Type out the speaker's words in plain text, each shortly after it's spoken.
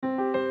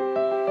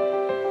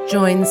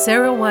Join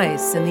Sarah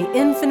Weiss in the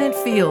infinite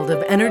field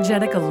of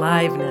energetic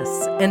aliveness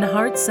and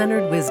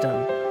heart-centered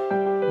wisdom.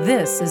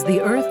 This is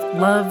the Earth,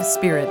 Love,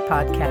 Spirit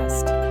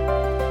podcast.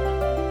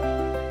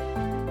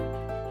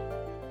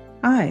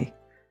 Hi,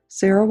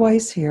 Sarah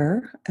Weiss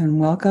here, and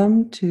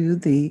welcome to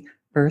the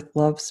Earth,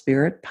 Love,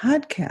 Spirit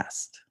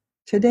podcast.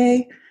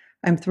 Today,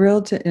 I'm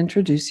thrilled to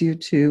introduce you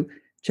to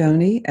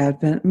Joni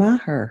Advent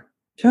Maher.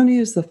 Joni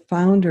is the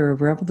founder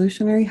of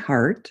Revolutionary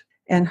Heart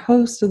and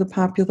host of the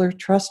popular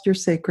Trust Your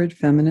Sacred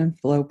Feminine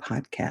Flow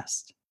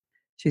podcast.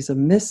 She's a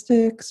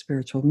mystic,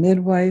 spiritual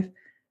midwife,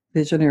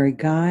 visionary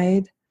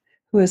guide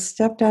who has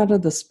stepped out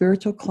of the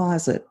spiritual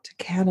closet to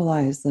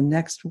catalyze the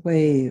next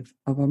wave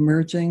of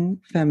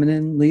emerging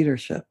feminine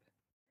leadership.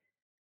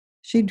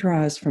 She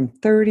draws from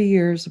 30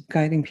 years of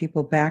guiding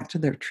people back to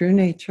their true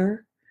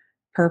nature,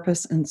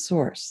 purpose, and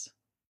source.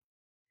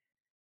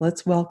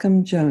 Let's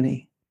welcome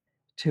Joni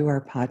to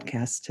our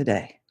podcast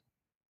today.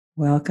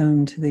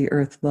 Welcome to the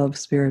Earth, Love,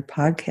 Spirit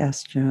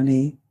podcast,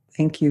 Joni.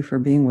 Thank you for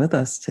being with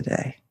us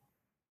today.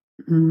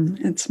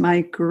 It's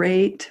my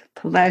great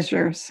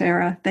pleasure,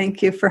 Sarah.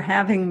 Thank you for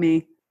having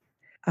me.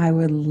 I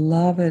would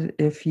love it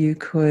if you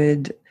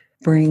could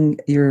bring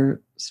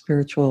your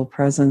spiritual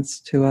presence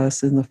to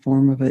us in the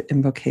form of an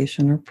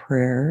invocation or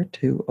prayer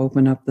to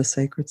open up the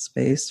sacred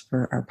space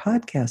for our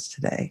podcast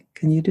today.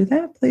 Can you do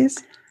that,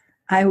 please?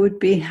 I would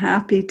be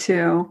happy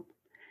to.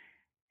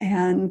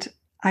 And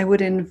I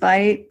would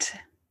invite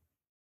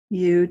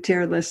you,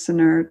 dear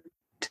listener,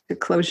 to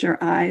close your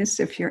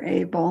eyes if you're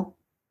able,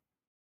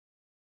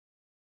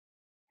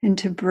 and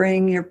to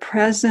bring your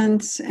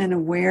presence and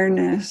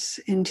awareness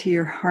into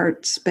your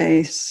heart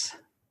space,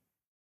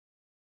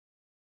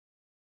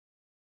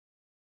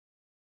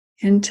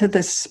 into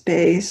the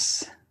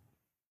space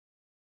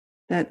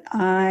that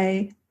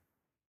I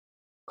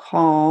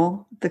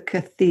call the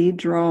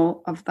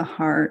cathedral of the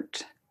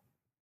heart,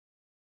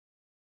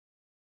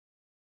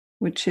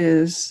 which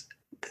is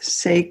the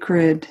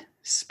sacred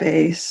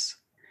space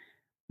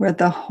where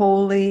the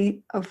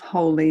Holy of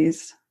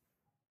Holies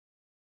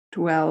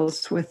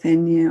dwells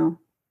within you.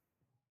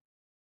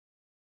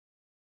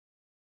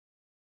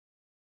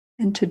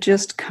 And to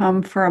just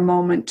come for a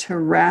moment to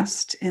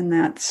rest in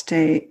that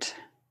state.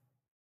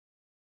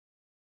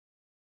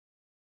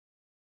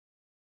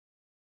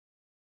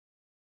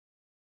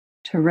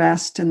 To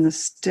rest in the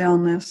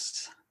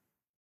stillness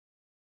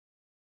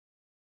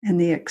and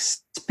the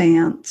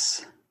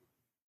expanse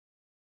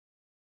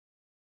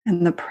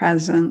and the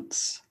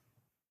presence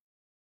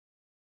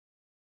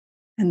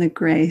and the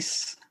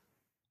grace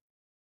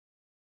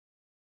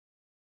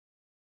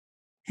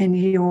and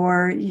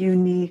your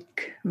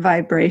unique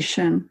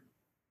vibration.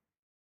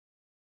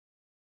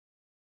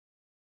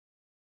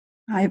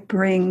 I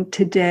bring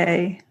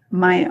today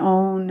my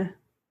own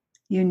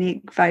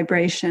unique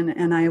vibration,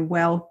 and I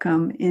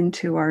welcome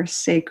into our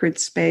sacred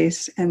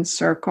space and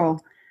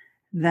circle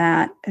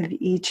that of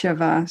each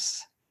of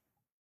us,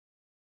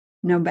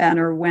 no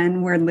matter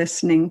when we're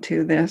listening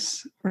to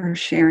this or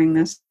sharing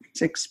this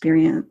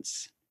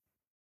experience.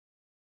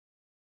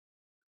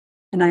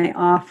 And I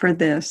offer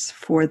this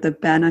for the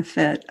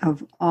benefit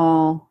of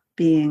all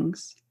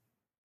beings.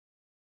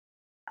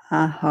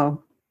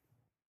 Aho.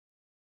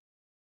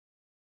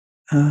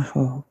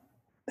 Aho.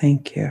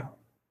 Thank you.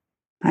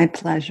 My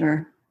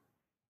pleasure.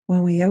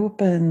 When we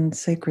open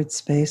sacred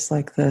space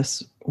like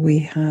this, we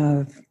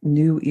have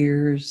new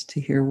ears to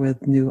hear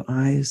with, new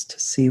eyes to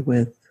see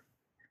with.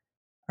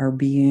 Our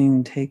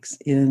being takes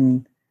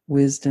in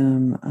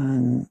wisdom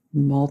on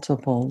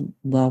multiple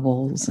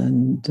levels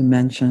and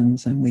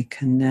dimensions, and we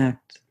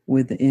connect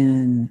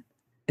within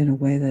in a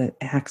way that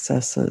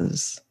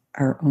accesses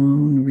our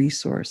own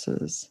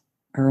resources,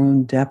 our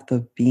own depth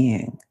of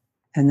being.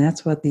 And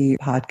that's what the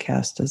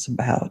podcast is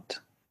about.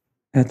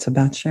 It's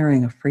about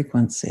sharing a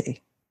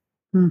frequency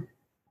that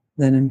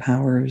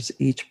empowers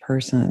each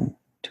person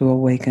to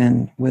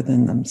awaken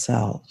within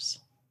themselves.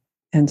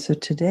 And so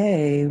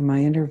today, my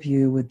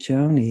interview with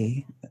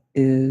Joni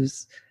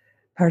is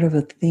part of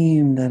a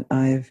theme that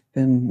I've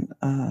been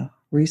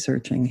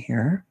researching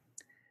here.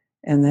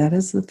 And that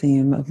is the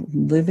theme of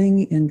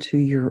living into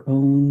your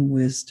own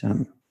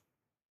wisdom.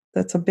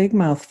 That's a big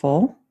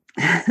mouthful.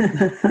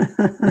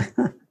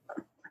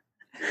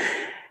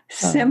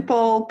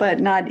 Simple, but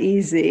not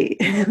easy.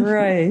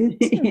 Right,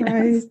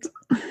 Yes.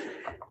 Right.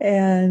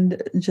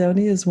 And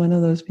Joni is one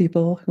of those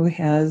people who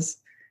has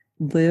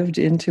lived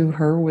into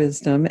her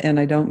wisdom. And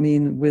I don't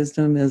mean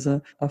wisdom as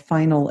a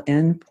final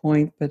end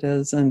point, but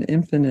as an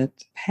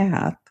infinite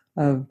path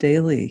of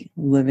daily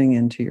living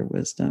into your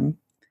wisdom.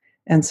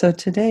 And so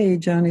today,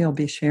 Joni will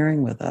be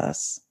sharing with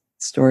us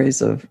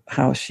stories of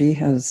how she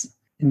has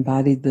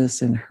embodied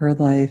this in her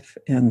life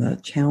and the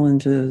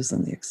challenges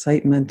and the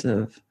excitement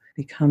of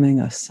becoming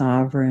a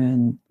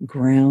sovereign,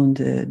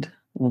 grounded,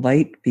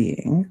 light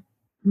being.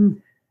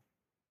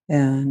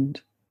 And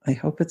I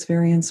hope it's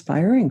very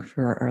inspiring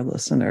for our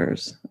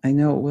listeners. I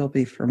know it will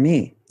be for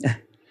me.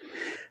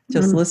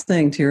 Just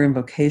listening to your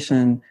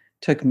invocation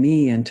took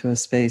me into a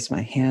space.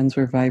 My hands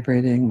were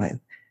vibrating, my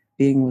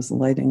being was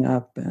lighting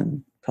up,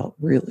 and felt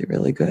really,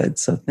 really good.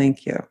 So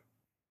thank you.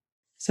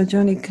 So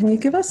Joni, can you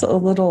give us a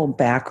little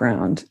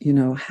background,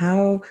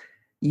 how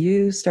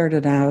you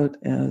started out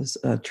as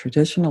a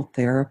traditional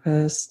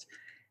therapist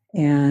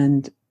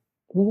and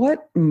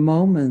what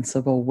moments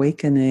of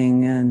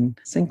awakening and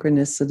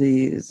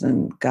synchronicities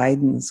and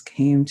guidance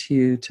came to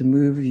you to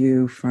move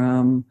you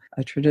from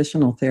a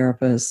traditional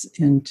therapist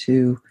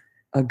into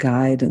a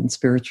guide and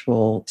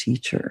spiritual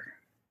teacher?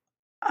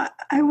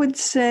 I would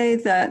say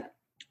that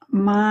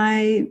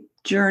my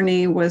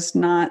journey was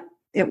not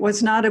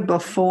a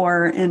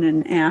before and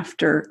an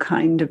after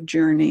kind of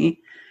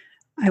journey.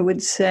 I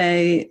would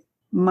say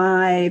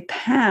my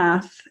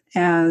path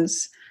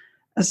as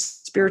a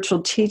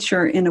spiritual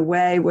teacher in a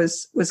way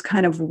was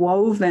kind of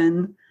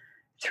woven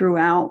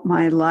throughout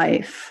my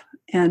life.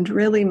 And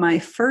really my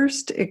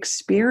first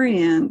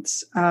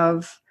experience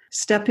of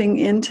stepping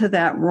into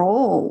that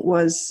role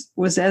was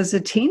as a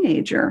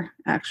teenager,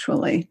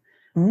 actually.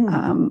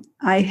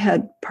 I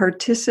had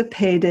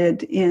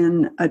participated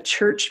in a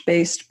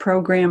church-based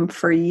program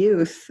for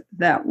youth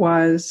that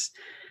was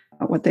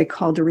what they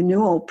called a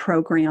renewal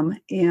program.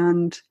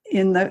 And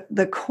in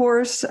the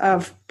course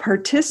of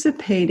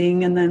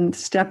participating and then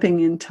stepping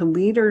into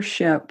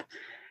leadership,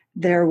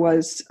 there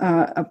was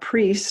a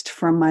priest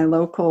from my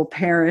local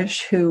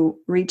parish who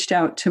reached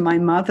out to my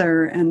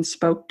mother and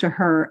spoke to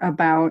her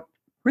about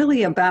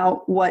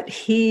what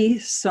he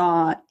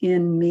saw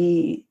in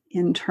me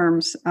in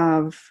terms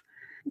of,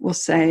 we'll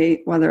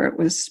say, whether it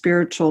was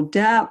spiritual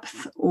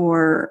depth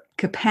or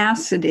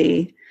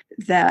capacity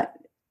that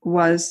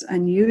was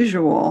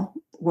unusual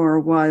or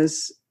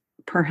was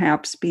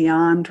perhaps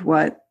beyond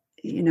what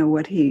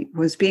he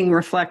was being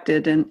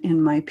reflected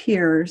in my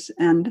peers.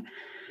 And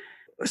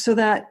so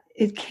that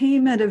it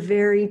came at a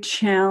very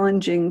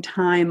challenging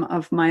time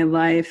of my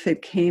life.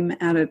 It came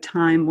at a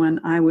time when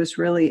I was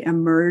really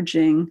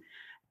emerging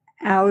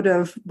out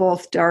of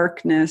both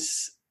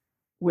darkness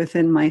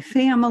within my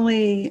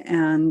family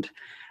and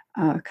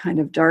kind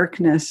of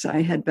darkness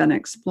I had been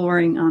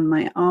exploring on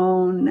my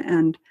own.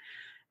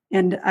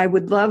 And I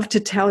would love to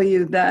tell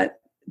you that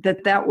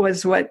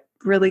was what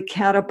really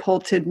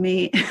catapulted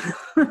me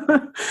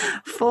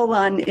full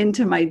on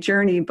into my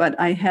journey, but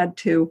I had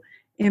to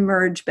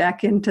emerge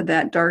back into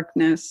that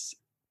darkness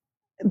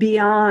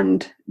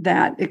beyond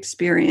that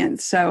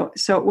experience. So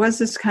it was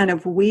this kind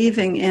of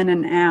weaving in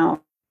and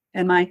out.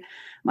 And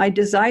my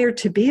desire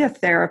to be a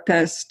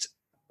therapist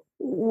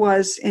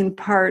was in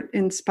part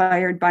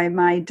inspired by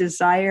my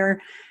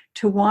desire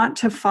to want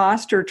to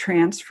foster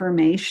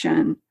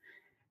transformation.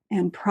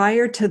 And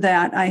prior to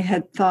that, I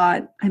had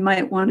thought I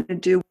might want to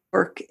do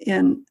work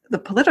in the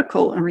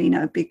political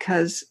arena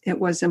because it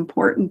was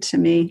important to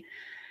me.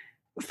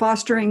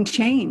 Fostering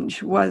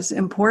change was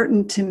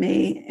important to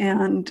me.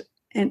 And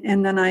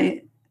then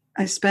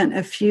I spent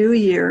a few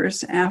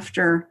years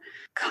after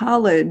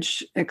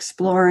college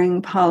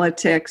exploring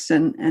politics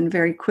and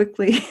very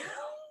quickly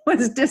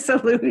was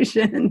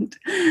disillusioned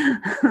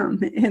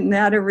in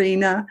that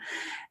arena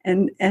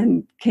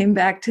and came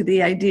back to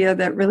the idea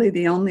that really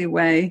the only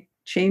way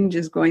change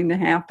is going to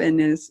happen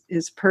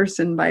is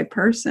person by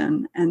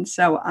person. And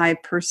so I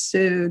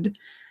pursued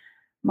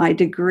my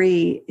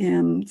degree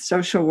in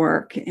social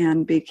work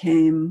and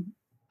became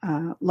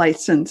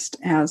licensed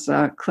as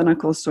a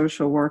clinical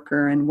social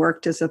worker and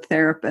worked as a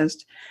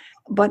therapist.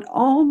 But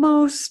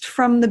almost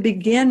from the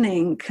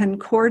beginning,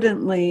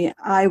 concordantly,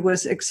 I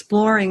was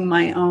exploring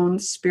my own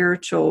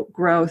spiritual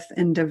growth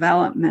and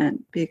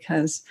development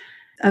because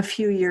a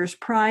few years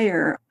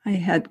prior, I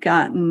had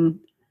gotten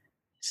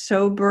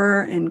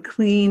sober and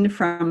clean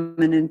from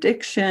an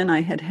addiction.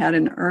 I had had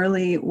an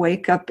early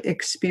wake-up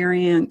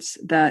experience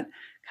that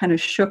kind of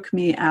shook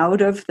me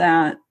out of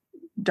that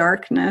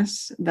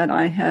darkness that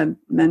I had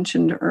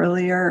mentioned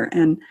earlier.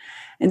 And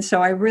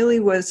so I really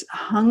was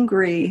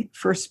hungry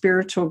for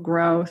spiritual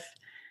growth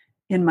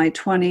in my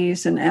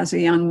 20s and as a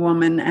young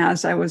woman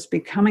as I was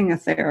becoming a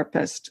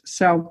therapist.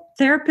 So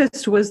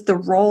therapist was the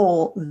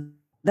role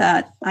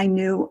that I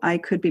knew I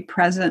could be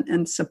present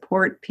and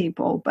support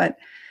people, but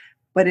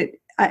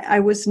I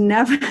was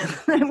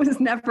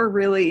never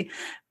really,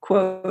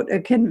 quote,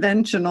 a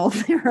conventional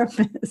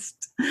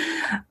therapist.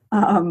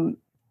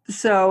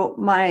 So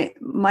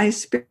my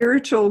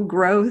spiritual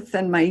growth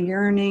and my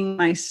yearning,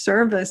 my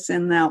service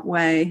in that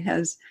way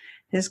has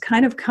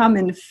kind of come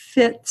in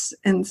fits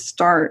and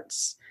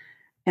starts.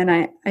 And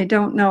I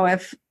don't know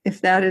if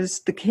that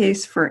is the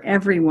case for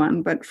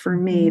everyone, but for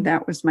me,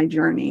 that was my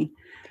journey.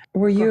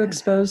 Were you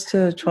exposed to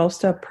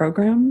 12-step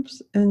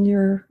programs in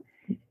your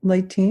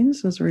late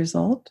teens as a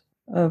result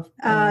of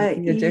the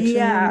addiction you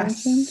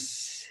mentioned?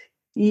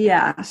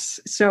 Yes.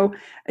 So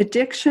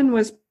addiction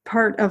was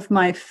part of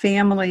my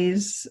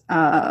family's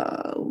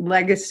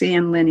legacy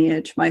and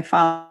lineage. My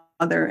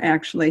father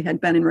actually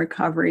had been in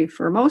recovery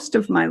for most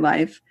of my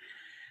life.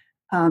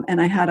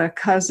 And I had a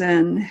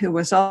cousin who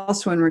was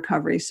also in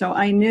recovery. So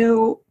I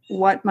knew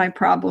what my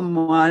problem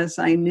was.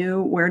 I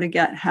knew where to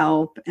get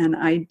help. And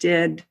I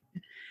did,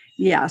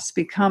 yes,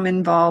 become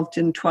involved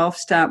in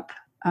 12-step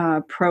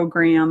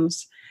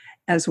programs.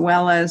 as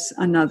well as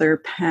another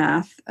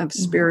path of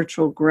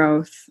spiritual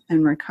growth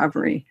and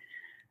recovery.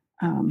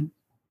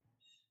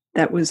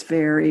 That was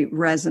very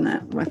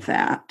resonant with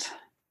that.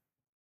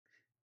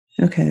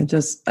 Okay,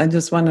 I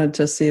just wanted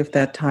to see if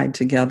that tied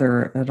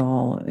together at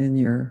all in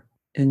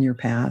your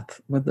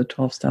path with the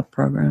 12-step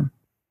program.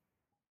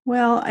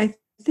 Well, I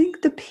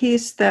think the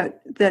piece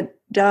that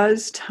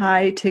does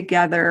tie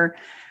together,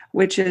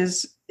 which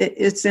is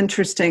it's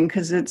interesting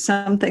because it's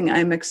something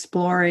I'm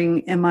exploring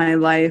in my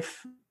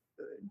life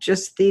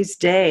just these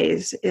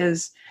days,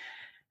 is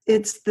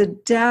it's the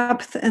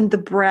depth and the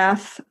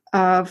breadth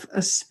of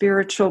a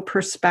spiritual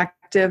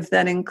perspective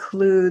that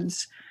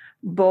includes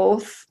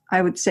both,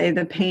 I would say,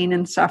 the pain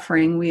and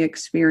suffering we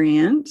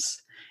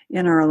experience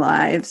in our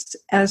lives,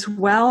 as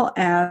well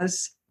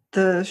as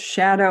the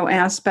shadow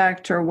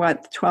aspect, or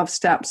what 12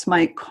 steps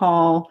might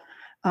call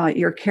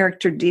your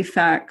character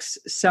defects.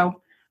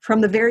 So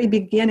from the very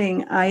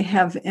beginning, I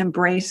have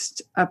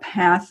embraced a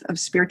path of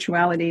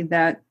spirituality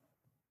that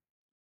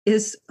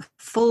is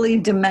fully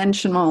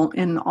dimensional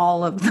in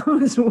all of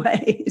those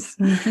ways.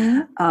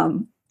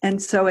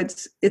 And so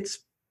it's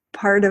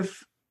part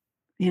of,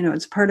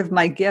 it's part of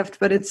my gift,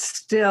 but it's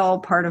still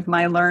part of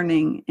my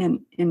learning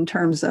in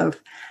terms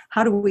of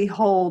how do we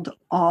hold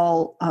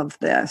all of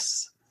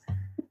this.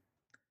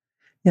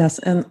 Yes,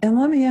 and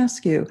let me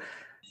ask you,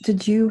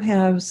 did you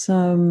have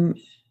some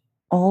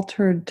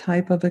altered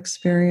type of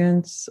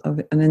experience,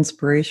 of an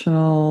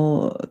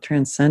inspirational,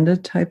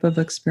 transcendent type of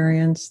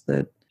experience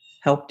that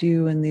helped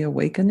you in the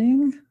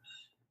awakening?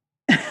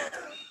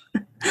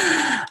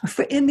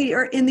 In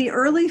the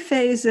early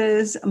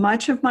phases,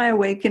 much of my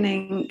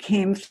awakening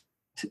came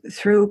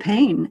through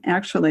pain,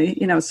 actually.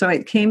 So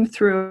it came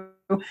through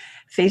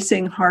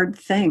facing hard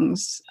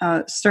things.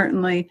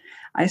 Certainly,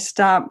 I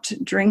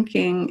stopped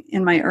drinking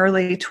in my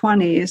early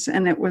 20s,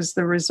 and it was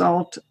the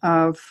result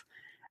of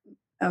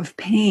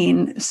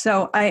pain.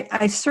 So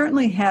I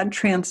certainly had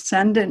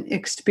transcendent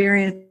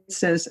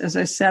experiences. As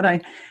I said,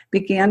 I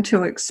began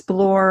to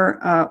explore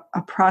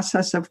a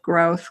process of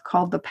growth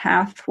called the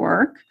path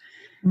work.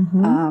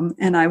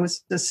 And I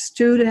was a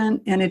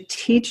student and a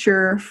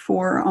teacher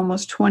for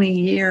almost 20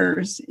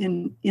 years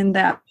in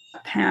that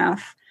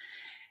path.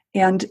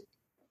 And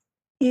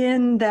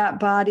in that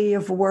body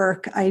of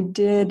work, I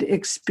did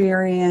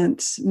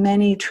experience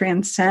many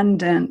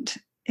transcendent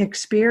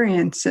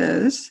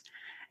experiences.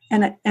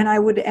 And I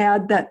would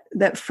add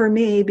that for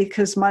me,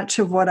 because much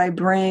of what I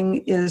bring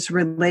is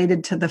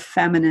related to the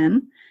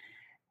feminine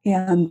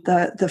and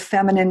the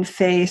feminine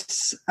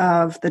face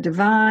of the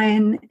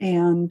divine,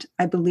 and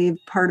I believe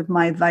part of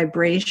my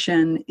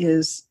vibration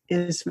is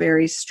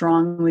very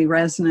strongly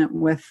resonant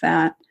with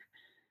that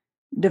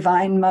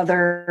divine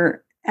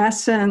mother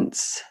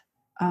essence,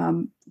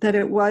 that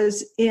it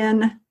was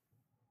in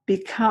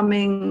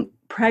becoming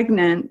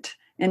pregnant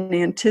and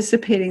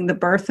anticipating the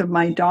birth of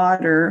my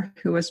daughter,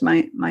 who was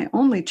my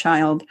only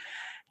child,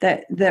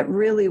 that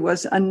really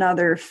was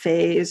another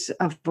phase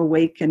of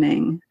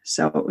awakening.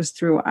 So it was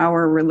through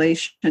our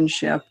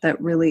relationship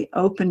that really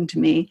opened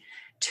me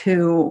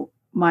to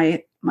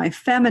my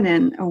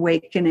feminine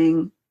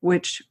awakening,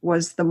 which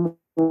was the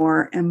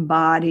more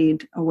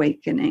embodied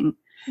awakening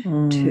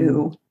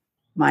to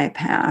my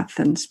path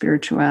and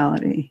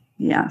spirituality.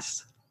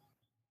 Yes.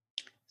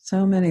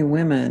 So many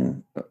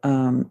women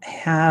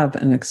have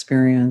an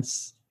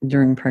experience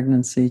during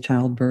pregnancy,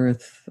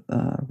 childbirth,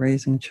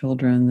 raising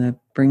children that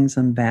brings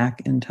them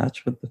back in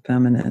touch with the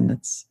feminine.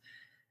 It's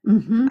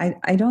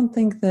I don't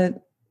think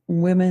that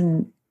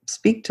women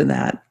speak to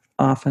that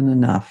often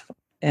enough.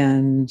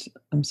 And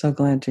I'm so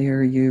glad to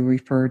hear you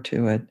refer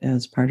to it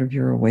as part of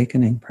your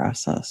awakening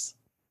process.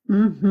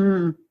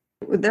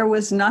 There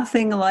was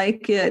nothing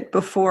like it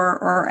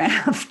before or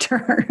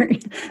after.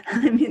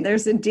 I mean,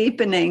 there's a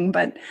deepening,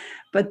 but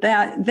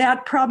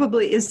that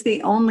probably is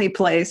the only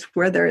place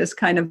where there is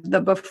kind of the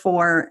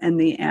before and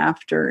the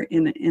after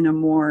in a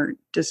more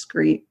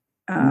discrete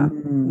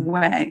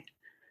way.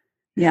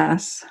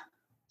 Yes.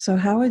 So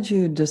how would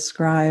you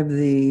describe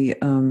the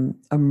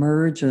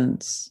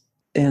emergence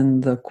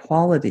and the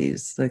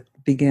qualities that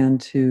began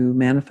to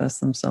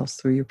manifest themselves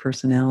through your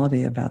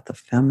personality about the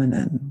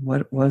feminine?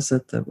 What was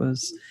it that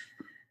was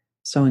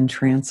so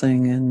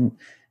entrancing and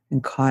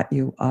caught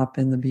you up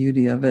in the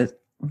beauty of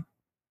it?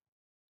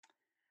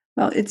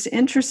 Well, it's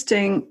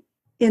interesting.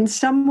 In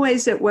some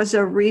ways, it was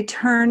a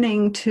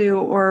returning to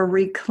or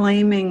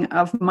reclaiming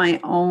of my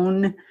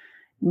own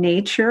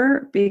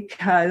nature,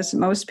 because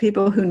most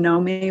people who know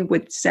me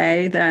would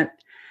say that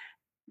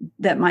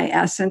my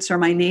essence or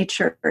my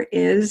nature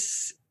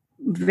is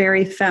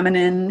very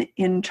feminine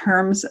in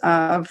terms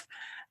of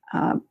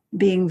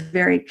being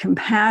very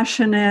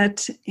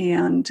compassionate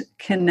and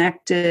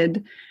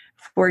connected,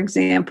 for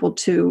example,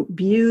 to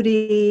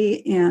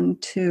beauty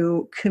and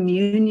to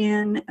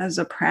communion as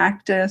a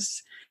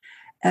practice,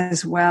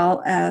 as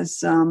well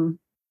as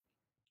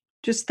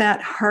just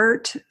that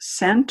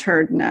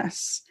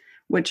heart-centeredness,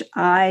 which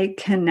I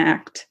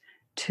connect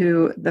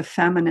to the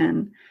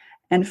feminine.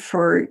 And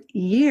for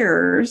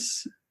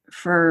years,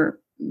 for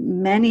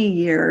many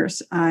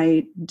years,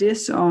 I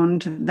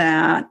disowned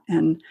that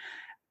and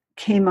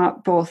came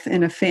up both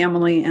in a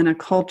family and a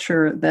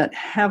culture that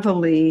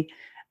heavily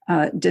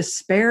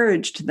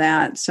disparaged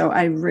that. So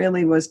I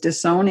really was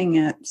disowning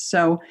it.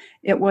 So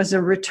it was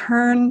a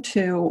return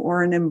to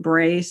or an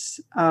embrace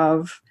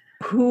of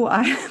who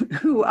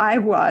I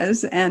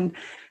was and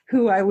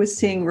who I was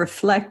seeing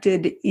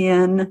reflected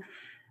in.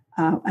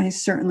 I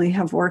certainly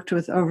have worked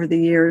with over the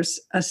years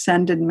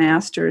ascended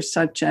masters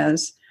such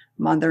as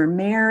Mother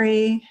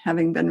Mary,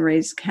 having been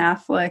raised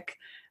Catholic.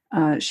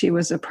 She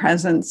was a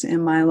presence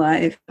in my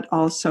life, but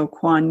also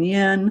Kuan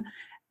Yin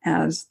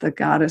as the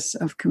goddess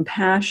of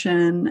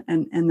compassion,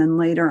 and then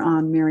later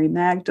on Mary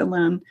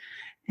Magdalene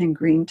and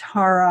Green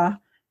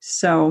Tara.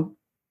 So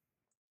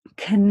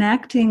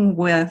connecting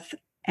with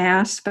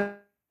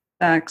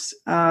aspects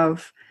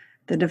of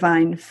the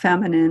divine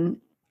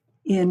feminine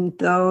in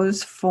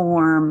those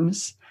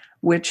forms,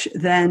 which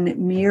then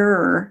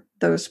mirror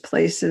those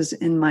places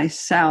in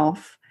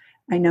myself.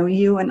 I know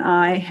you and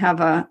I have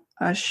a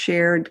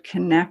shared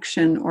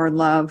connection or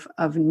love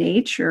of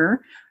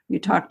nature. You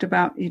talk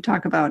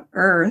about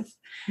earth,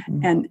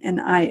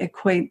 and I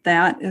equate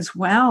that as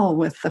well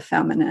with the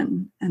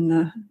feminine and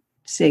the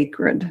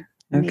sacred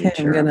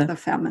nature of the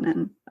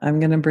feminine. I'm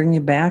going to bring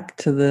you back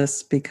to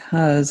this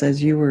because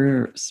as you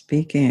were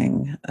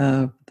speaking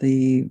of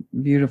the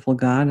beautiful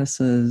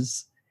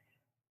goddesses,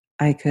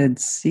 I could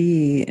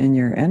see in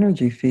your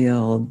energy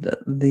field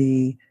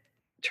the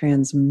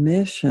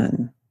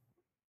transmission,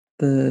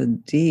 the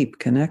deep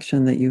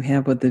connection that you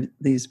have with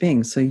these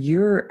beings. So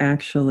you're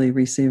actually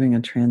receiving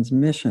a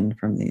transmission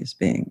from these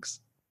beings.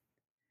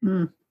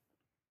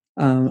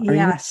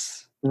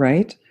 Yes.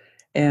 Right?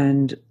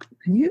 And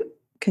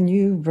can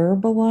you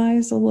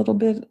verbalize a little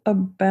bit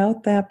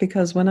about that?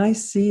 Because when I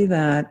see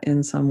that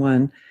in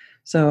someone,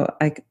 so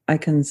I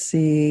can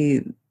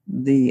see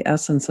the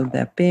essence of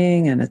that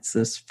being, and it's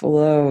this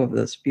flow of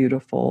this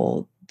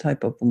beautiful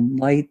type of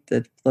light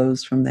that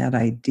flows from that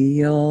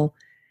ideal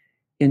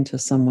into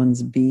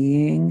someone's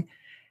being,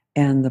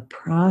 and the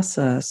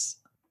process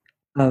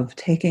of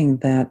taking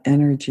that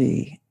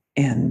energy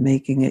and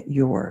making it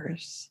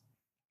yours.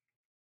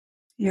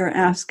 You're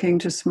asking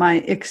just my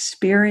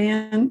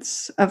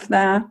experience of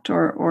that,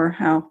 or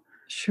how?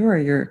 Sure,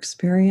 your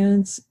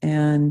experience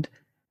and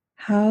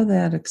how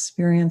that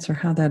experience or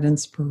how that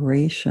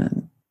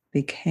inspiration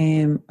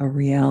became a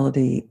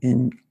reality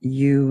in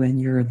you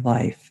and your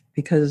life,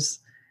 because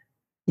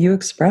you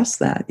express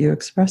that. You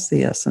express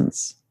the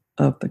essence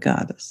of the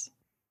goddess.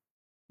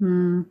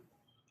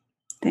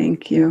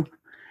 Thank you.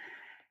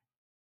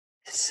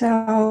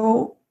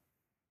 So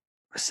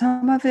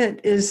some of it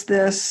is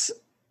this,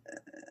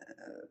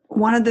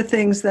 one of the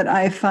things that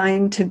I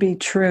find to be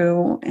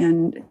true,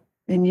 and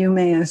you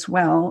may as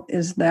well,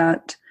 is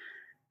that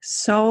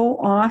so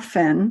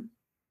often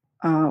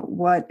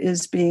what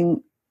is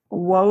being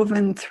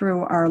woven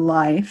through our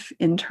life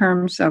in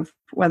terms of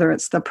whether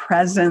it's the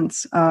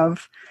presence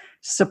of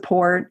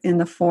support in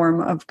the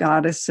form of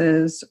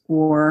goddesses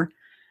or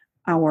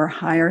our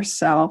higher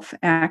self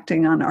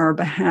acting on our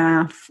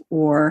behalf,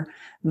 or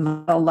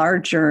the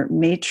larger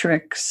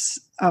matrix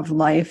of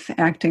life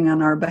acting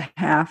on our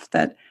behalf,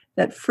 that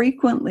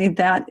frequently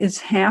that is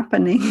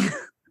happening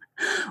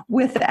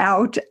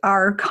without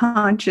our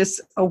conscious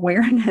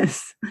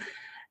awareness.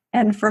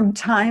 And from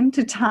time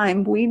to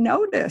time, we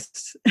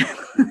notice.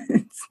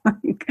 It's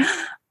like,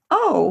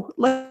 oh,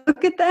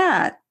 look at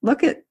that.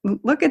 Look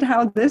at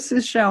how this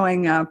is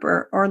showing up,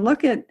 or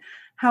look at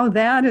how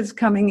that is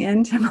coming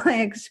into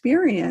my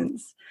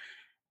experience.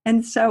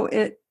 And so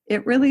it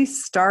really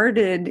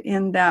started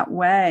in that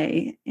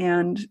way.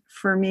 And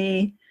for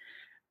me,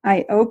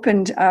 I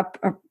opened up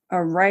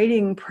a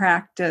writing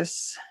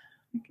practice,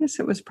 I guess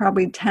it was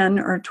probably 10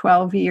 or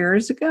 12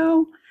 years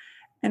ago.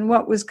 And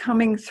what was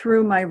coming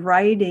through my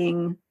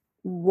writing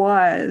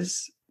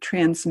was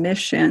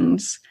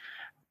transmissions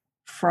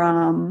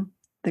from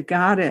the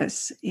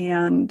goddess.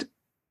 And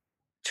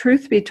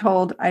truth be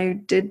told, I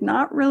did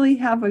not really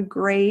have a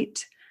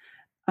great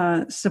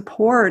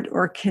support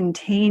or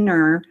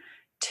container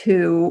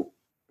to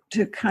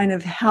kind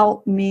of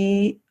help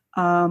me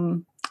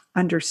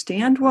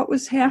understand what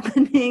was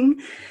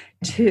happening,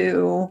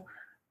 to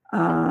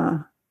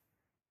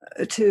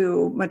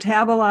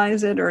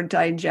metabolize it or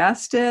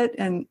digest it.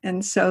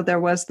 And so there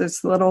was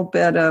this little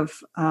bit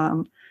of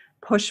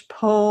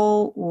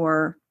push-pull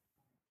or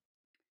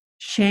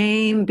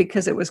shame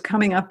because it was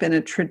coming up in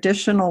a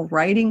traditional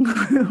writing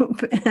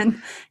group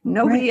and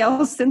nobody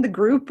else in the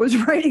group was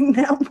writing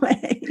that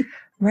way.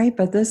 Right,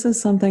 but this is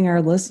something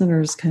our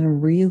listeners can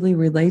really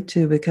relate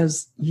to,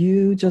 because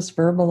you just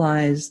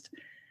verbalized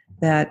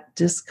that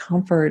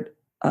discomfort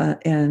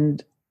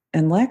and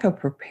lack of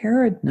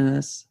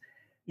preparedness.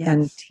 Yes.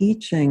 And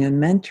teaching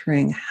and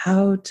mentoring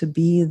how to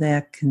be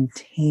that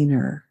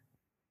container.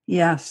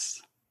 Yes,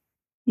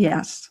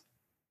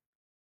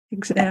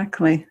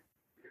 exactly.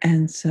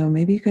 And so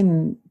maybe you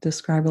can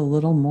describe a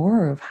little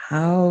more of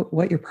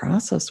what your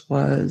process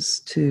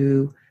was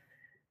to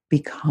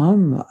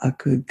become a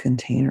good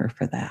container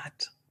for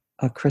that,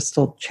 a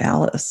crystal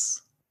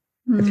chalice,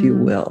 if you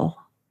will.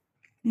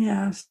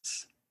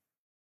 Yes.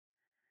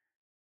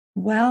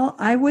 Well,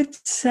 I would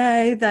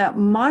say that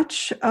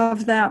much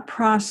of that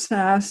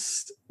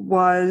process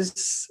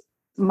was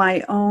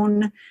my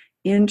own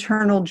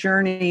internal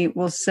journey,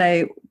 we'll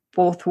say,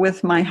 both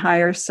with my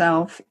higher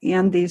self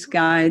and these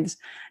guides,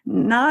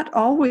 not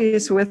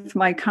always with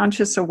my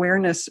conscious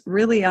awareness,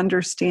 really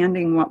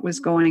understanding what was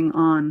going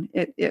on.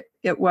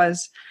 It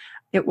was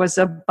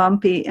a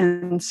bumpy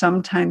and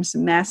sometimes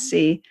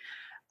messy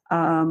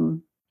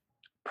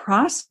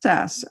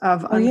process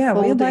of Oh yeah,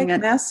 we unfolding like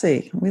it.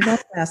 messy. We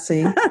love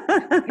messy.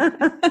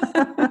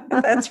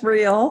 That's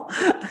real.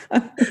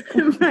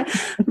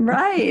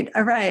 Right.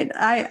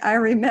 I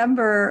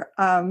remember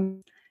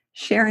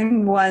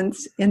sharing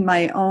once in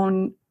my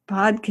own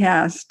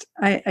podcast,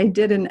 I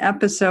did an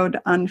episode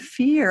on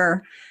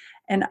fear.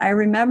 And I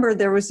remember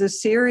there was a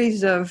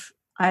series of,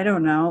 I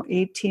don't know,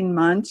 18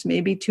 months,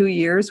 maybe 2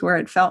 years, where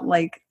it felt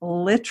like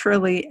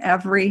literally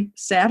every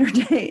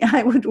Saturday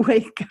I would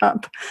wake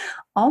up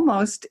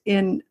almost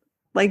in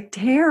like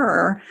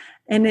terror.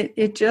 And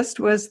it just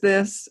was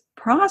this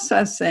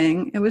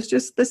processing. It was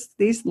just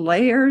these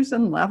layers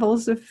and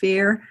levels of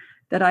fear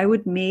that I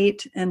would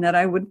meet and that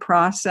I would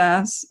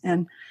process.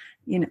 And,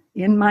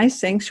 in my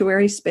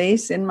sanctuary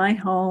space, in my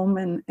home,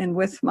 and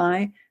with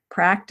my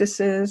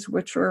practices,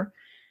 which were,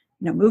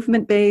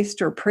 movement based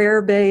or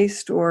prayer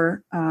based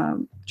or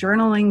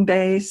journaling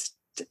based.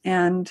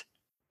 And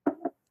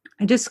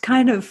I just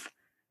kind of,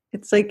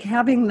 it's like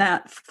having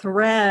that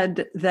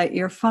thread that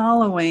you're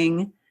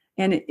following,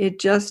 and it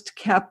just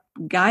kept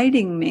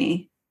guiding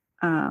me,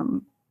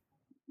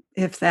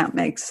 if that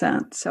makes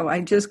sense. So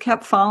I just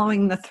kept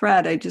following the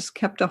thread. I just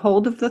kept a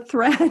hold of the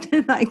thread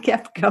and I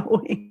kept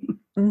going.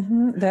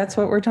 Mm-hmm. That's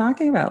what we're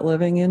talking about,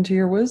 living into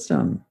your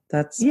wisdom.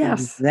 That's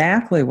Yes.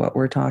 exactly what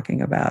we're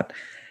talking about.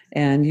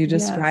 And you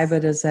describe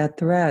it as that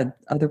thread.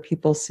 Other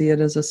people see it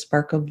as a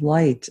spark of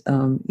light.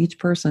 Each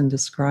person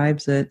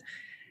describes it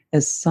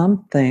as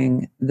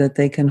something that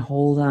they can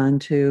hold on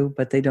to,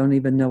 but they don't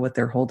even know what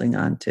they're holding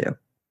on to.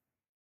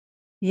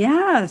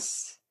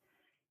 Yes.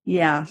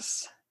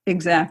 Yes,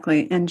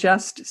 exactly. And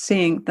just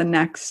seeing the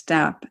next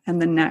step and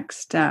the next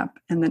step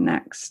and the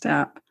next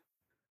step.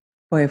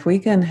 Boy, if we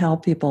can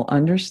help people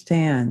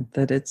understand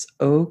that it's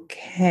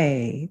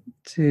okay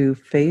to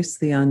face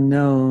the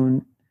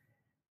unknown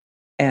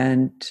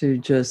and to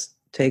just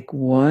take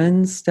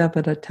one step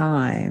at a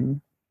time,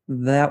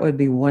 that would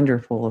be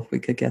wonderful if we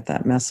could get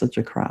that message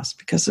across,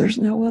 because there's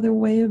no other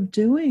way of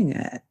doing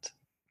it.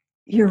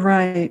 You're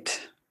right.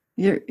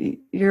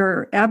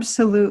 You're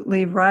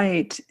absolutely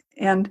right.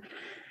 And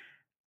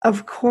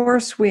of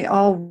course, we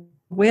all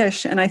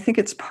wish, and I think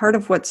it's part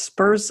of what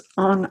spurs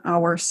on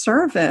our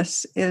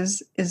service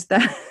is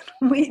that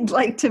we'd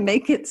like to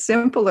make it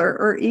simpler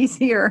or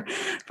easier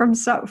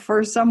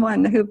for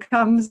someone who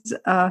comes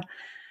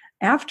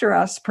after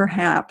us,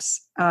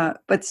 perhaps.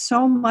 But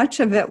so much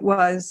of it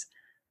was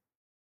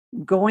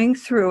going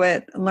through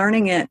it,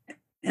 learning it,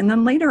 and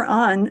then later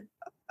on,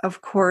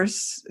 of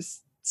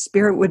course,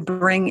 Spirit would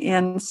bring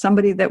in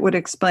somebody that would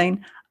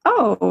explain,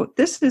 oh,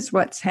 this is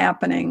what's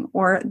happening,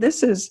 or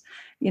this is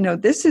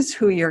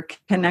who you're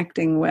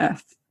connecting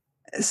with.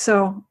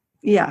 So,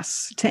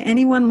 yes, to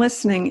anyone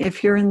listening,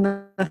 if you're in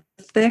the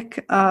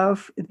thick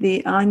of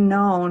the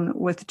unknown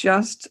with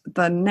just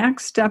the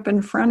next step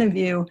in front of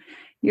you,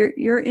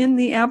 you're in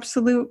the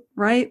absolute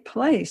right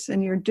place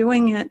and you're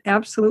doing it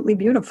absolutely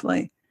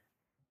beautifully.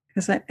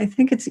 Because I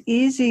think it's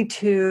easy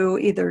to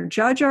either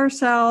judge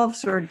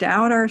ourselves or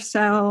doubt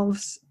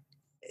ourselves,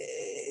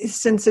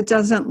 since it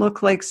doesn't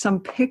look like some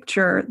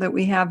picture that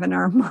we have in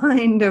our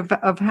mind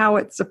of how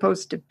it's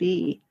supposed to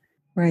be.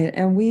 Right.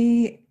 And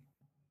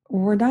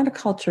we're not a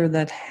culture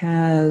that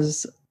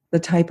has the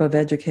type of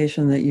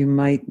education that you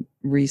might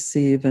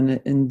receive in an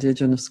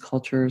indigenous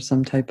culture,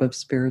 some type of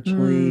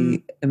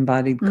spiritually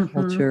embodied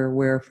culture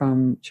where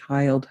from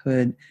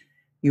childhood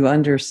you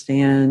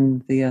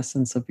understand the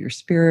essence of your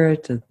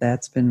spirit,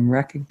 that's been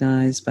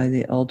recognized by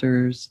the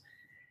elders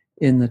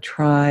in the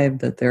tribe,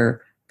 that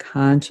they're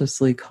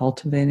consciously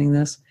cultivating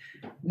this.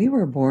 We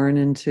were born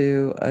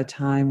into a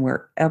time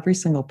where every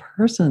single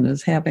person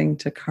is having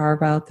to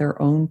carve out their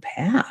own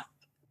path.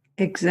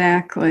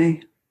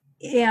 Exactly.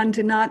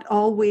 And not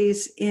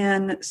always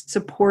in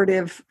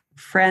supportive,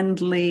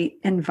 friendly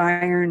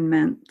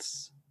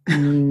environments.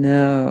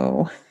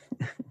 No.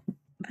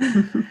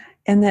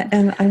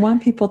 And I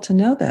want people to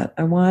know that.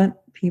 I want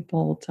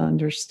people to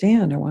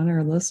understand. I want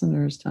our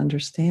listeners to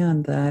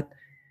understand that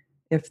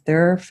if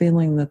they're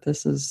feeling that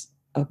this is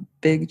a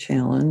big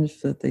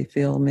challenge, that they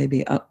feel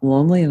maybe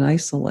lonely and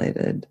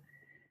isolated,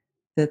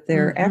 that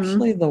they're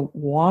actually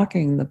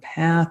walking the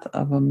path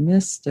of a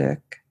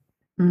mystic.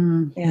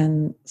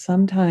 And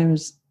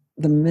sometimes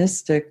the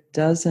mystic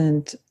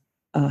doesn't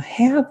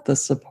have the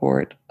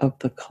support of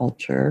the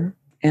culture,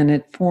 and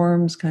it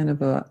forms kind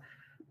of a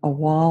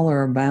wall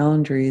or a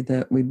boundary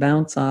that we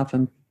bounce off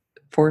and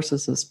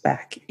forces us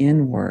back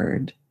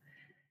inward.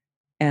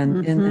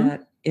 And in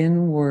that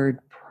inward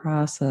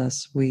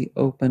process, we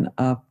open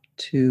up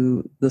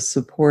to the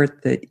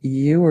support that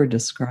you were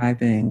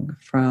describing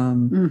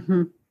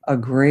from a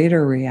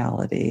greater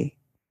reality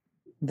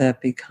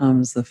that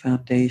becomes the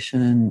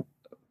foundation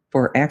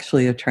for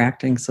actually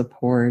attracting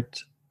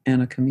support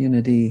and a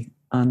community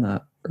on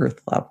the earth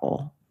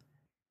level.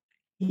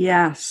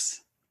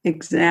 Yes,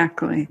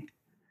 exactly.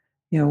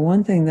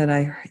 One thing that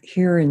I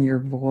hear in your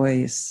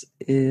voice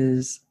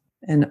is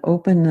an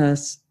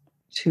openness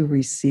to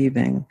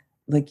receiving,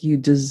 like you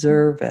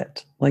deserve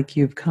it, like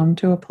you've come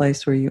to a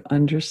place where you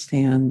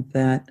understand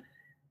that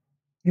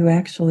you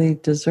actually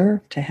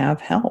deserve to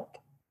have help.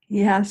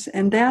 Yes,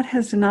 and that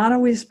has not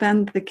always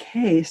been the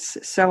case.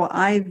 So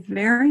I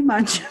very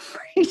much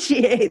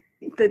appreciate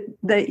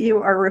that you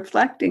are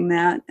reflecting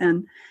that,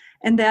 and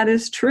that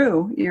is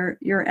true.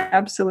 You're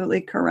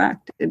absolutely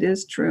correct. It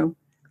is true,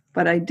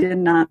 but I did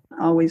not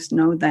always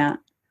know that.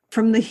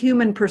 From the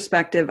human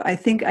perspective, I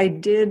think I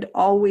did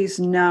always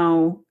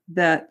know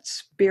that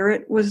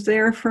spirit was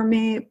there for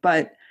me,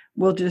 but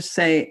we'll just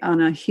say on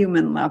a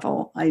human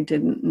level, I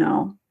didn't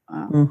know.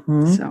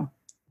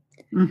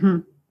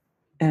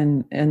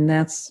 And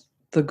that's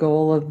the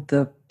goal of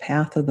the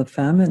path of the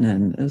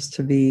feminine, is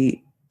to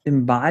be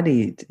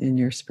embodied in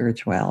your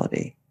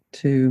spirituality,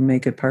 to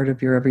make it part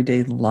of your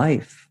everyday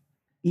life.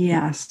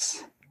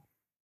 Yes.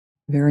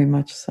 Very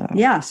much so.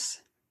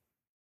 Yes.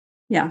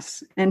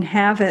 Yes. And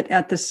have it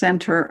at the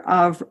center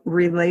of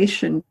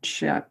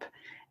relationship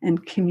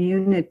and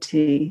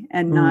community,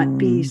 and not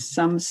be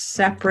some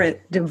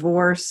separate,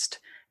 divorced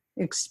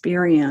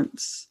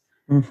experience.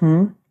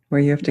 Where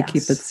you have to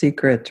keep it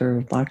secret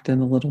or locked in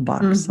a little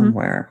box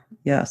somewhere.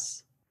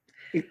 Yes.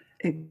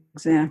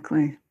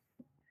 Exactly.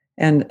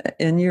 And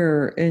in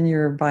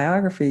your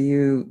biography,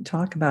 you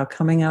talk about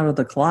coming out of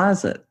the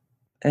closet.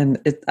 And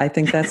I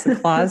think that's the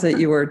closet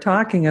you were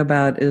talking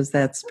about, is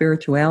that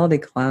spirituality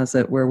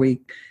closet where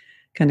we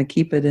kind of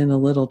keep it in a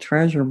little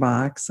treasure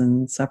box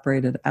and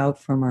separate it out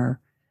from our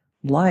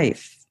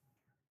life.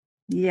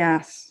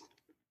 Yes.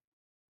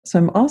 So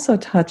I'm also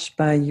touched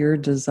by your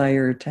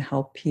desire to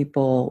help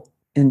people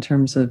in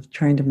terms of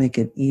trying to make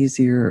it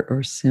easier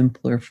or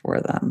simpler for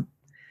them,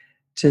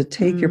 to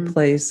take your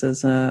place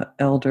as an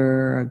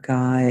elder, a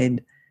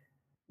guide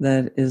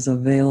that is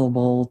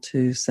available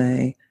to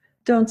say,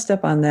 don't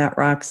step on that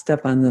rock,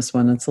 step on this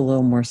one. It's a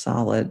little more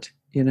solid,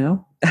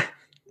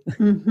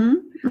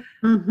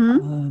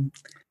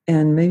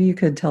 And maybe you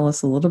could tell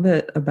us a little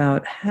bit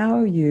about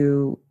how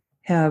you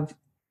have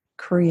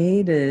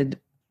created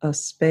a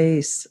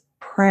space,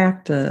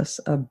 practice,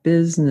 a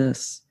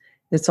business.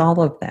 It's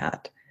all of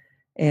that.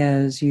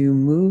 As you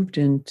moved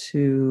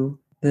into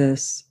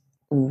this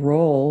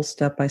role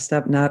step by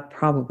step, not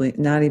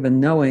even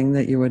knowing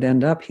that you would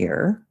end up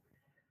here,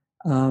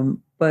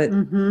 but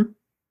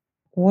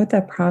what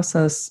that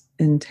process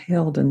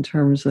entailed in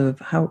terms of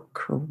how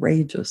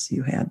courageous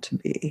you had to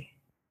be.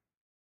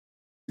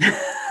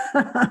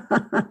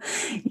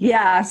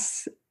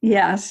 Yes.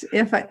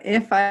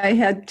 If I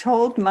had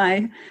told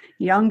my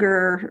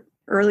younger,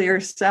 earlier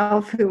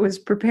self who was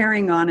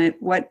preparing on it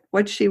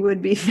what she would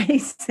be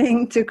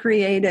facing to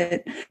create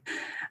it,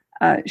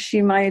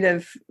 she might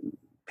have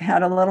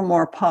had a little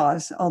more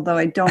pause, although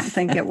I don't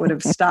think it would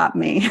have stopped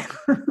me.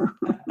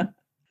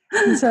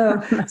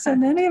 So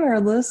many of our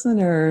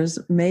listeners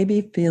may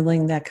be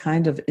feeling that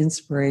kind of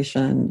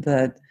inspiration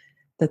that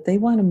they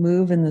want to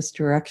move in this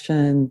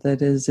direction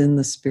that is in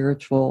the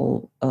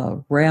spiritual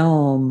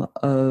realm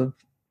of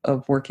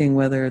working,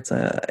 whether it's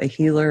a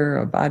healer,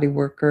 a body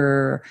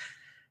worker,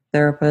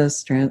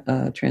 therapist,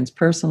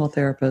 transpersonal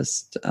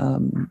therapist,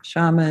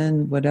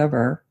 shaman,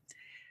 whatever.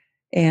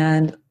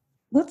 And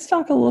let's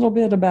talk a little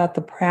bit about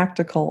the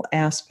practical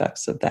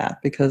aspects of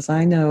that, because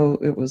I know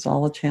it was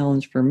all a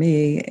challenge for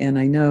me, and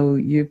I know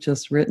you've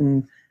just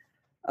written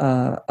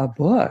a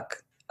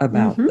book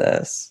about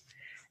this,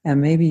 and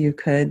maybe you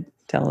could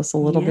tell us a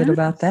little bit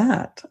about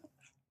that.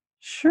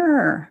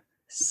 Sure.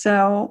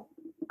 So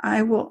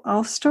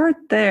I'll start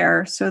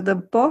there. So the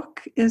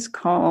book is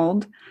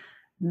called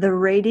The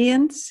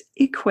Radiance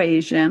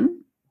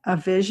Equation: A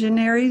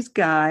Visionary's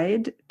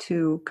Guide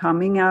to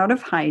Coming Out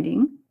of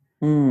Hiding,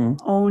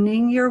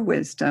 Owning Your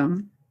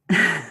Wisdom,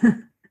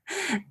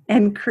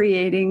 and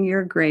Creating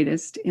Your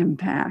Greatest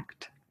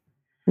Impact.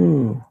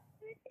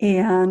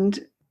 And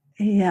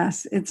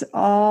yes, it's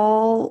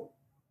all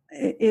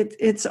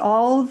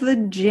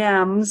the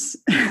gems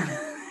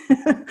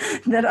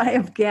that I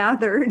have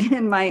gathered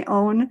in my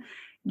own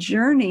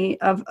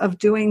journey of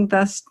doing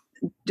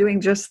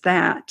just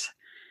that.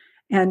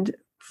 And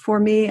for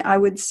me, I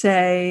would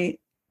say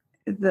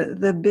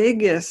the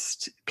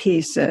biggest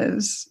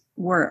pieces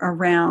were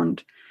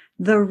around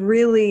the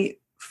really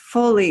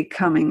fully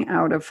coming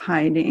out of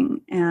hiding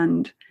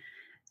and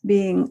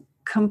being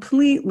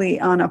completely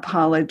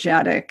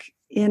unapologetic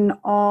in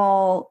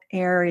all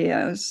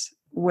areas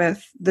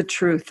with the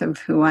truth of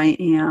who I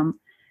am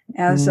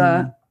as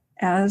a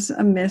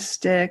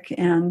mystic.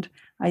 And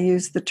I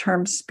use the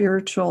term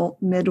spiritual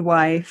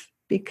midwife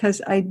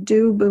because I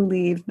do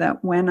believe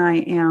that when I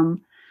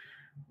am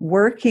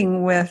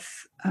working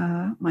with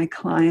my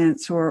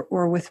clients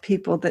or with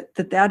people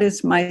that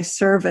is my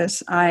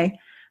service. I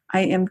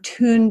am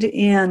tuned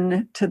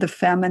in to the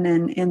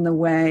feminine in the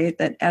way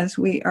that as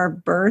we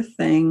are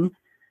birthing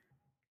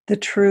the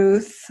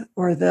truth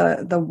or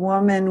the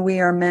woman we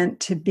are meant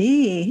to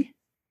be,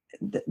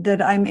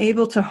 that I'm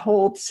able to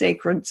hold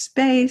sacred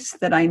space,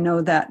 that I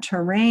know that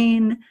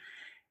terrain.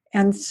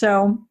 And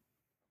so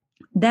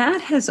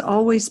that has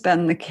always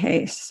been the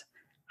case.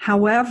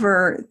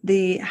 However,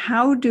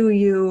 how do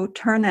you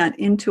turn that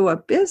into a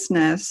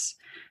business,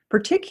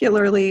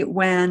 particularly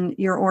when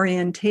your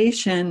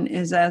orientation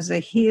is as a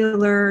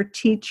healer,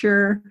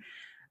 teacher,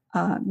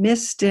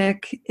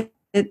 mystic?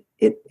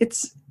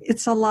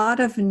 It's a lot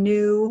of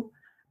new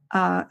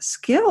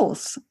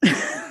skills.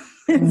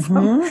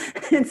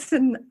 It's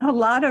a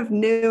lot of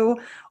new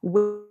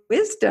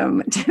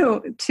wisdom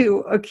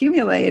to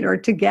accumulate or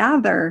to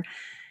gather.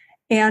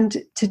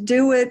 And to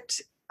do it,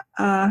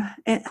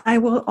 and I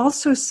will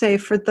also say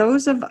for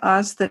those of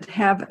us that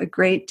have a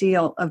great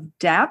deal of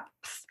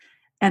depth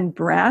and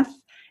breadth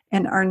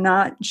and are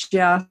not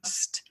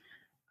just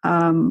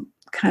kind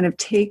of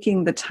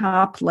taking the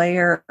top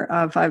layer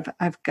of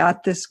I've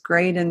got this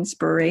great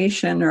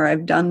inspiration or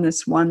I've done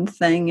this one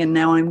thing and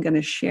now I'm going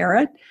to share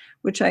it,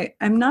 which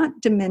I'm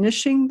not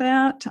diminishing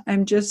that.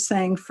 I'm just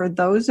saying for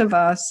those of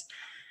us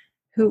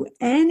who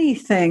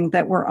anything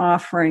that we're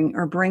offering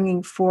or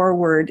bringing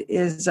forward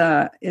is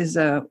a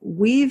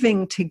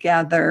weaving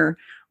together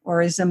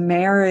or is a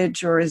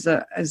marriage or is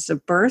a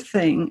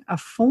birthing, a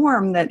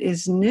form that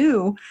is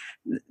new,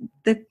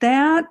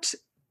 that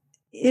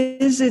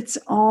is its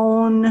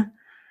own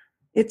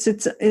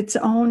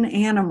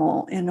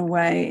animal in a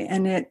way,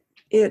 and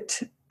it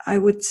I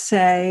would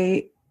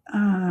say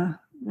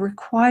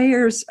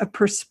requires a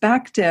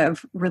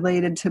perspective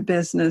related to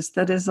business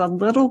that is a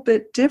little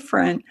bit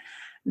different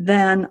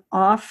than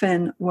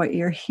often what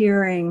you're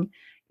hearing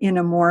in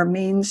a more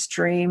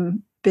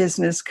mainstream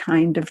business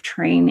kind of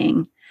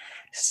training.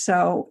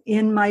 So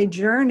in my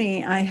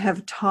journey, I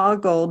have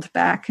toggled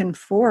back and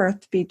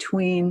forth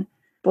between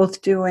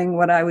both doing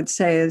what I would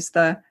say is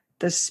the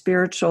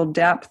spiritual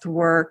depth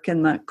work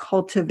and the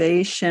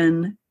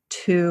cultivation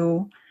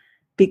to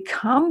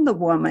become the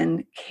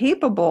woman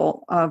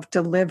capable of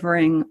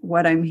delivering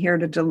what I'm here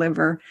to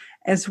deliver,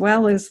 as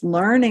well as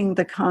learning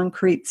the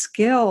concrete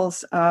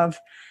skills of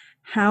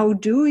how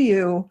do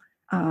you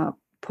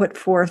put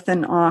forth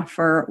an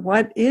offer?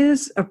 What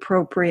is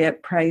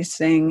appropriate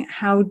pricing?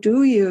 How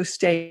do you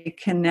stay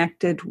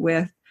connected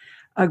with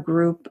a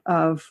group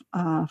of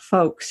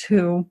folks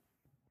who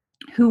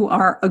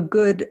are a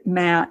good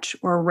match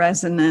or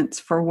resonance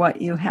for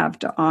what you have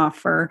to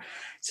offer?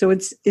 So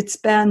it's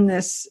been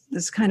this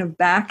kind of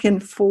back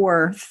and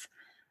forth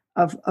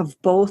of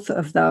both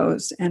of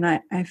those. And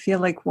I feel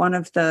like one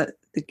of the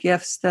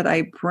gifts that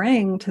I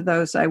bring to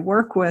those I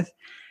work with,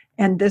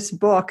 and this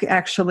book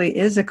actually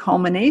is a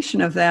culmination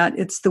of that.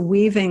 It's the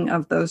weaving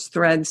of those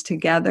threads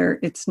together.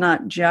 It's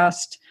not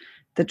just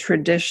the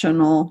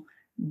traditional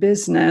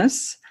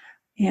business,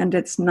 and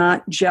it's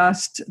not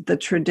just the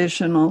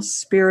traditional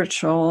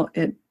spiritual.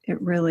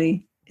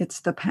 It's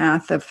the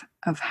path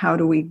of how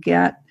do we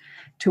get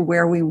to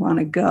where we want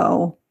to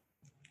go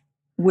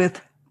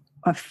with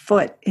a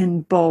foot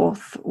in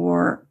both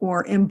or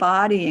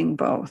embodying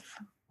both,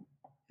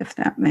 if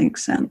that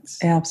makes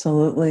sense.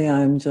 Absolutely.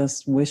 I'm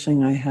just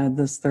wishing I had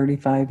this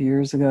 35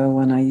 years ago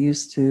when I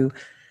used to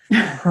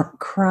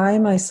cry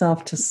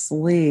myself to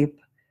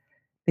sleep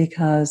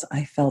because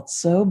I felt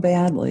so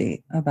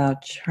badly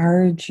about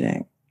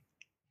charging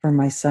for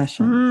my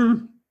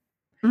sessions.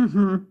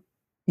 Mm-hmm.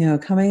 You know,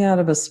 coming out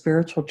of a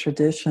spiritual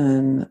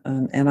tradition,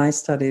 and I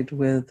studied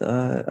with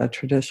a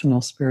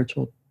traditional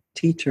spiritual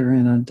teacher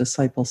in a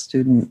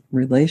disciple-student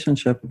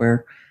relationship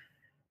where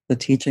the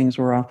teachings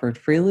were offered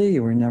freely.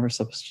 You were never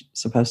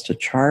supposed to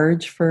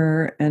charge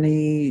for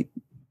any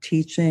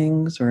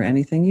teachings or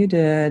anything you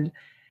did.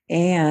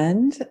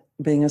 And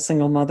being a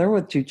single mother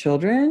with 2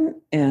 children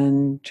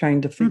and trying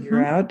to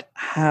figure out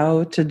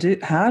how to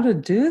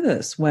do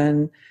this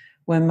when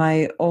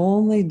my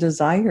only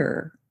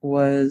desire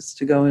was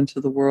to go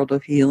into the world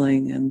of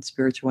healing and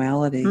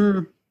spirituality.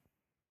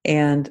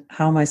 And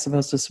how am I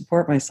supposed to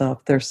support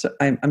myself?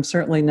 I'm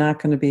certainly not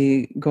going to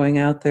be going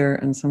out there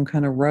in some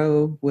kind of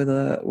robe with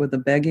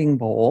a begging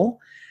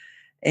bowl,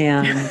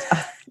 and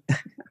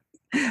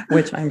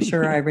which I'm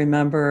sure I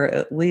remember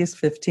at least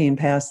 15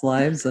 past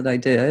lives that I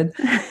did.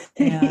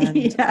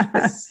 And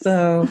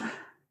so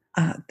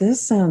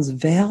this sounds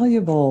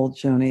valuable,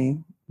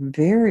 Joni,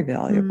 very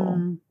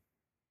valuable.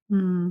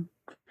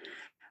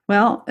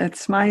 Well,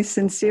 it's my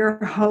sincere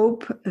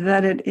hope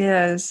that it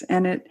is,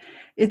 and it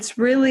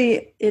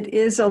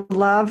is a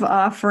love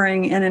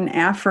offering and an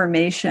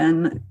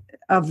affirmation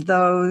of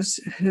those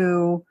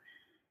who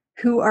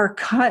are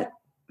cut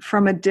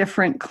from a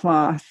different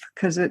cloth,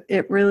 because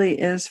it really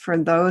is for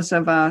those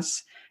of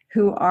us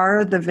who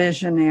are the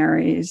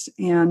visionaries,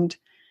 and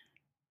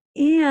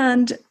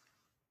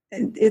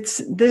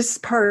it's this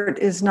part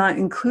is not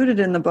included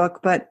in the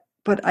book, but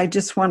I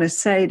just want to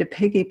say, to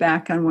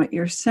piggyback on what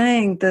you're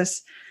saying,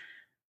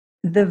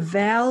 the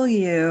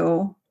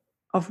value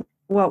of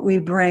what we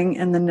bring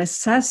and the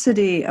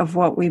necessity of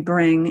what we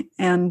bring,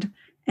 and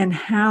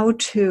how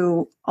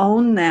to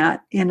own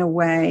that in a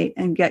way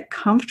and get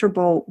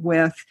comfortable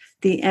with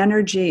the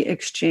energy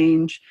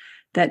exchange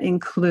that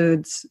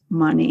includes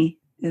money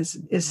is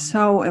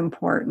so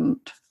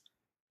important.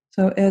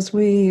 So as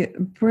we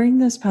bring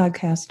this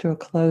podcast to a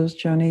close,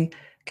 Joni,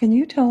 can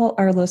you tell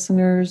our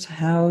listeners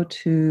how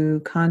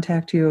to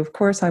contact you? Of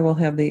course, I will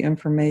have the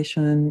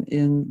information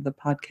in the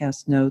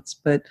podcast notes,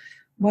 but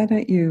why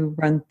don't you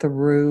run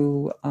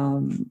through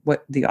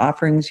what the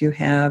offerings you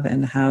have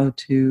and how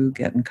to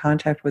get in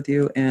contact with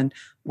you and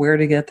where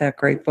to get that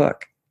great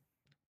book?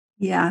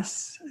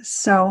 Yes.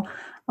 So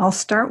I'll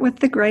start with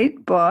the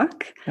great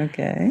book.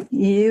 Okay.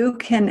 You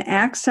can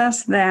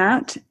access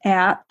that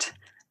at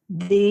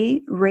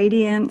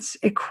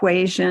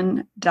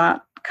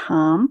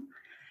theradianceequation.com.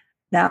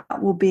 That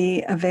will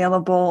be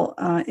available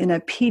in a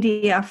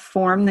PDF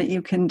form that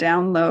you can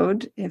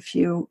download if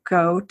you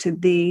go to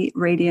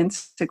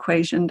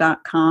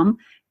theradianceequation.com.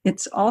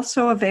 It's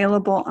also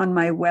available on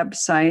my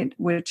website,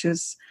 which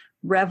is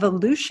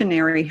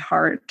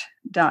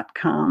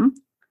revolutionaryheart.com,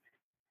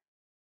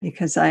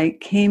 because I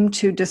came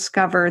to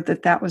discover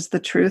that was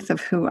the truth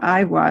of who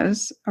I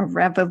was, a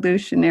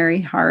revolutionary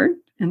heart.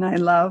 And I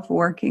love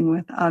working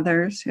with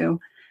others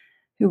who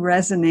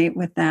resonate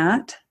with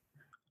that.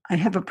 I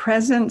have a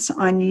presence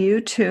on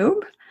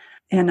YouTube,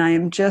 and I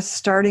am just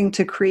starting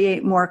to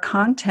create more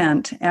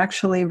content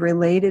actually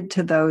related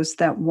to those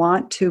that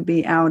want to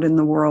be out in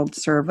the world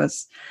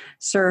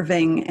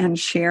serving and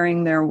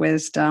sharing their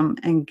wisdom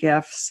and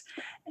gifts.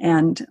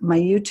 And my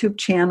YouTube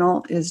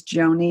channel is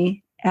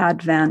Joni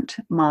Advent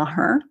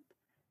Maher.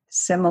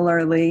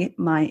 Similarly,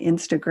 my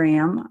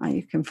Instagram,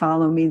 you can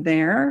follow me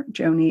there,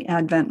 Joni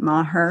Advent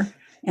Maher.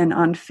 And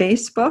on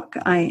Facebook,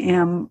 I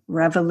am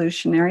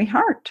Revolutionary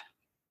Heart.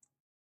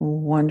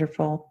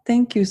 Wonderful.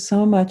 Thank you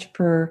so much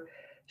for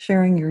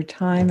sharing your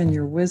time and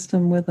your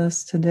wisdom with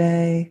us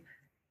today.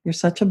 You're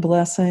such a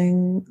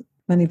blessing.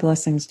 Many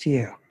blessings to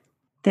you.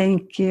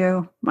 Thank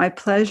you. My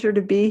pleasure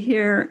to be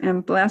here,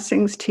 and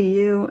blessings to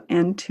you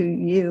and to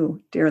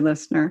you, dear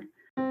listener.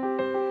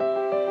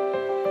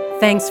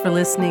 Thanks for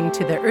listening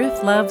to the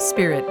Earth, Love,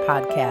 Spirit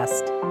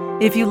podcast.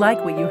 If you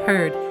like what you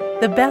heard,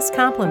 the best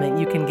compliment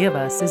you can give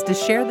us is to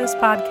share this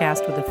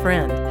podcast with a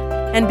friend.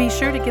 And be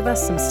sure to give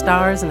us some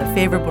stars and a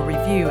favorable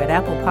review at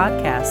Apple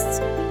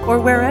Podcasts or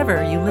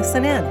wherever you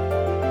listen in.